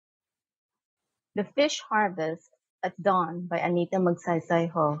The Fish Harvest at Dawn by Anita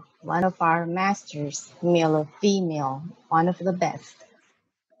Magsaysayho, one of our masters, male or female, one of the best.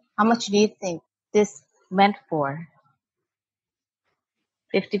 How much do you think this went for?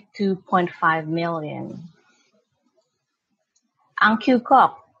 52.5 million. Ang Kyu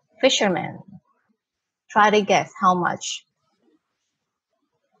Kok, Fisherman. Try to guess how much?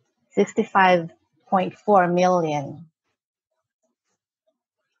 65.4 million.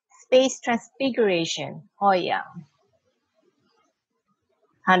 Space Transfiguration, Hoya.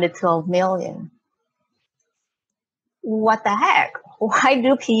 112 million. What the heck? Why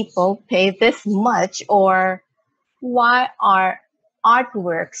do people pay this much, or why are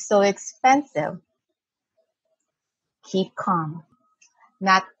artworks so expensive? Keep calm.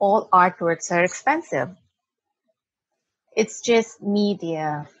 Not all artworks are expensive. It's just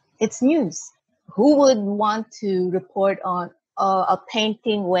media. It's news. Who would want to report on a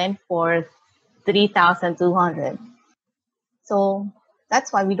painting went for 3,200? So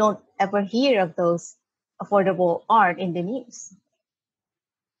that's why we don't ever hear of those affordable art in the news.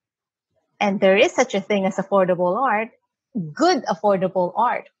 And there is such a thing as affordable art, good affordable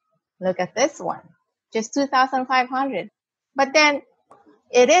art. Look at this one, just 2,500. But then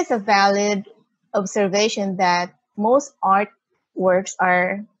it is a valid observation that most artworks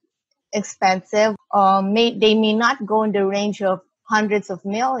are expensive. They may not go in the range of hundreds of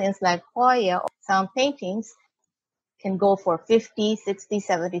millions like Hoya. Some paintings can go for 50, 60,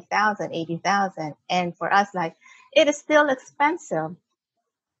 70,000, 80,000. And for us, like, it is still expensive.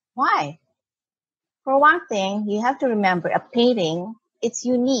 Why? For one thing, you have to remember a painting, it's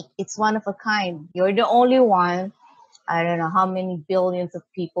unique. It's one of a kind. You're the only one. I don't know how many billions of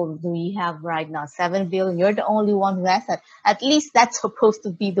people do we have right now? 7 billion. You're the only one who has that. At least that's supposed to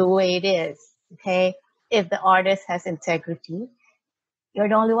be the way it is. Okay. If the artist has integrity, you're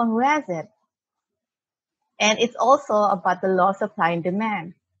the only one who has it. And it's also about the law of supply and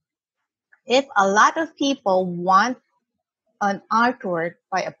demand. If a lot of people want an artwork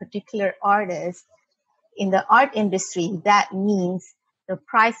by a particular artist in the art industry, that means the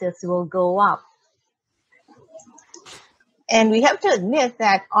prices will go up. And we have to admit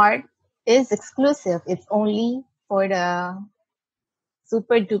that art is exclusive. It's only for the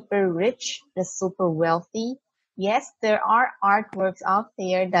super duper rich, the super wealthy. Yes, there are artworks out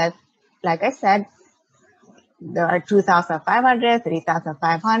there that, like I said, there are 2,500,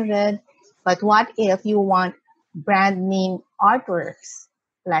 3,500. But what if you want brand name artworks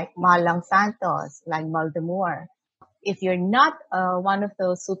like Malang Santos, like Maldemore? If you're not one of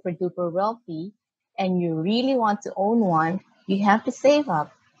those super duper wealthy and you really want to own one, you have to save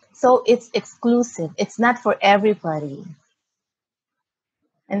up. So it's exclusive. It's not for everybody.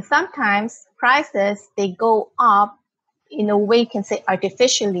 And sometimes prices, they go up in a way you can say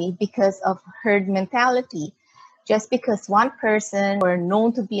artificially because of herd mentality. Just because one person or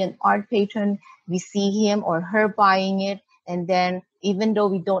known to be an art patron, we see him or her buying it, and then even though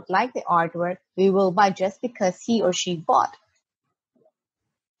we don't like the artwork, we will buy just because he or she bought.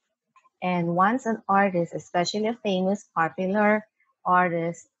 And once an artist, especially a famous, popular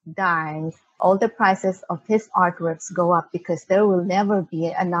artist, dies, all the prices of his artworks go up because there will never be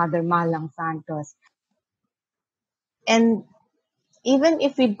another Malang Santos. And even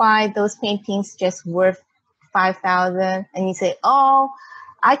if we buy those paintings just worth 5,000 and you say, oh,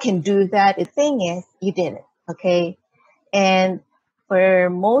 I can do that. The thing is, you didn't, okay? And for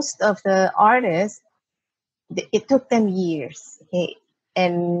most of the artists, it took them years, okay?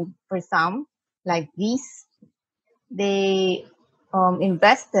 And for some, like these, they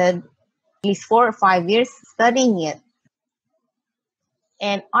invested at least 4 or 5 years studying it.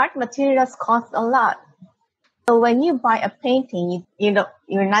 And art materials cost a lot. So when you buy a painting, you're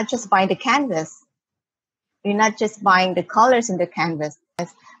not just buying the canvas. You're not just buying the colors in the canvas,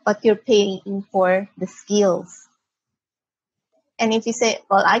 but you're paying for the skills. And if you say,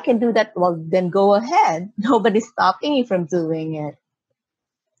 well, I can do that, well, then go ahead. Nobody's stopping you from doing it.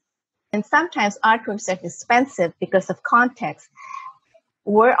 And sometimes artworks are expensive because of context.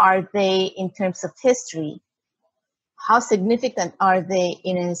 Where are they in terms of history? How significant are they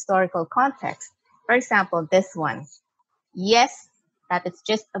in a historical context? For example, this one. Yes, that is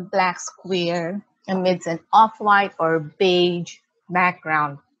just a black square amidst an off-white or beige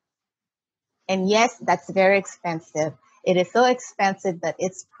background. And yes, that's very expensive. It is so expensive that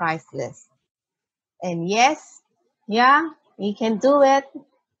it's priceless. And yes, yeah, you can do it.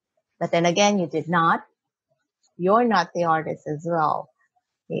 But then again, you did not. You're not the artist as well.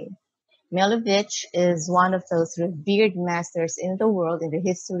 Okay. Malevich is one of those revered masters in the world, in the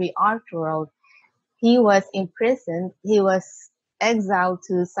history art world. He was imprisoned. He was Exiled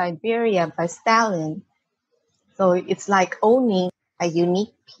to Siberia by Stalin. So it's like owning a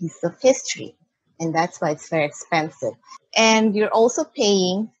unique piece of history. And that's why it's very expensive. And you're also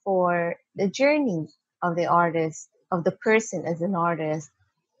paying for the journey of the artist, of the person as an artist.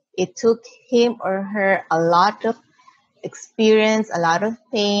 It took him or her a lot of experience, a lot of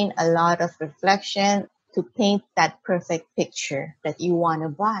pain, a lot of reflection to paint that perfect picture that you want to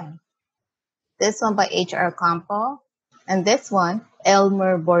buy. This one by H.R. Campo, and this one,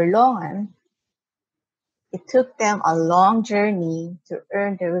 Elmer Borlongan. It took them a long journey to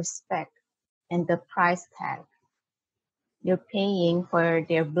earn the respect and the price tag. You're paying for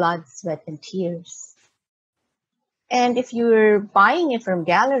their blood, sweat, and tears. And if you're buying it from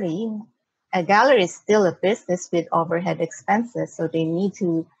gallery, a gallery is still a business with overhead expenses, so they need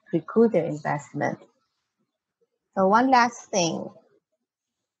to recoup their investment. So one last thing,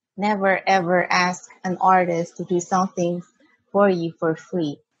 never ever ask an artist to do something for you for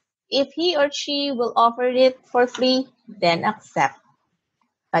free. If he or she will offer it for free, then accept.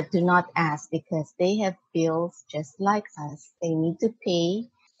 But do not ask because they have bills just like us. They need to pay.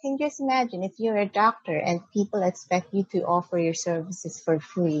 Can you just imagine if you're a doctor and people expect you to offer your services for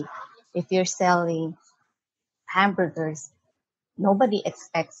free? If you're selling hamburgers, nobody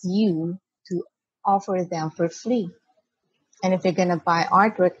expects you to offer them for free. And if you're going to buy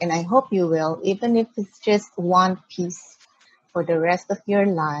artwork, and I hope you will, even if it's just one piece for the rest of your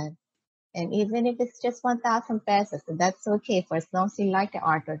life, and even if it's just 1,000 pesos, that's okay for as long as you like the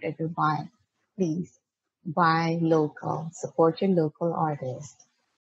artwork that you buy. Please buy local, support your local artist.